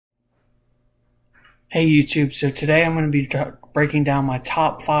Hey YouTube, so today I'm going to be breaking down my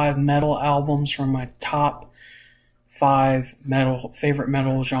top 5 metal albums from my top 5 favorite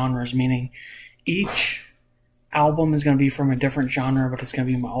metal genres, meaning each album is going to be from a different genre, but it's going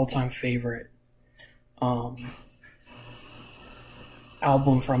to be my all-time favorite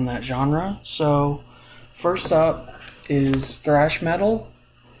album from that genre. So first up is thrash metal.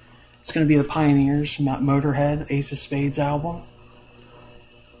 It's going to be the Pioneers, Motorhead, Ace of Spades album.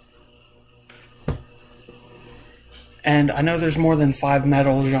 And I know there's more than 5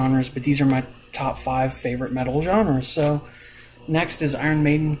 metal genres, but these are my top 5 favorite metal genres. So next is Iron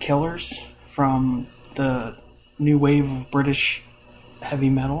Maiden, Killers, from the new wave of British heavy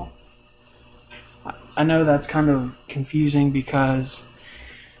metal. I know that's kind of confusing because,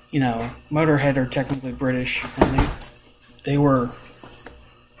 you know, Motorhead are technically British, and they were,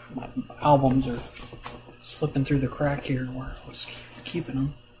 my albums are slipping through the crack here where I was keeping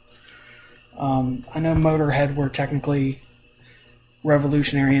them. I know Motorhead were technically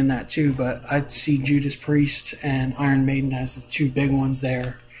revolutionary in that too, but I'd see Judas Priest and Iron Maiden as the two big ones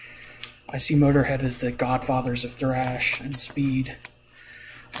there. I see Motorhead as the godfathers of thrash and speed.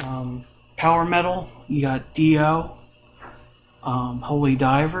 Power metal, you got Dio, Holy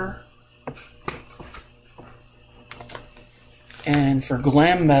Diver. And for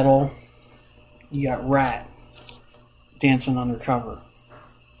glam metal, you got Rat, Dancing Undercover.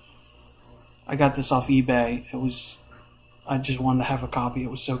 I got this off eBay. I just wanted to have a copy.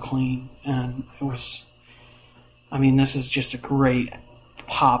 It was so clean, and this is just a great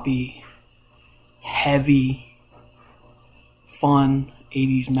poppy, heavy, fun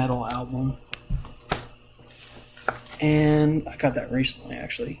 80s metal album. And I got that recently,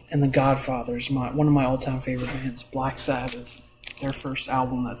 actually. And The Godfathers, one of my all-time favorite bands, Black Sabbath, their first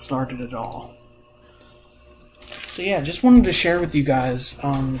album that started it all. So yeah, just wanted to share with you guys.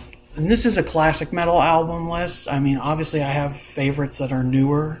 And this is a classic metal album list. I mean, obviously I have favorites that are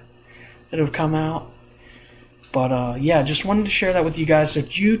newer that have come out. But yeah, just wanted to share that with you guys. So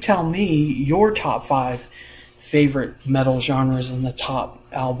you tell me your top 5 favorite metal genres and the top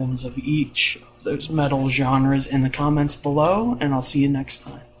albums of each of those metal genres in the comments below. And I'll see you next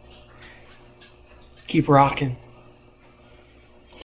time. Keep rocking.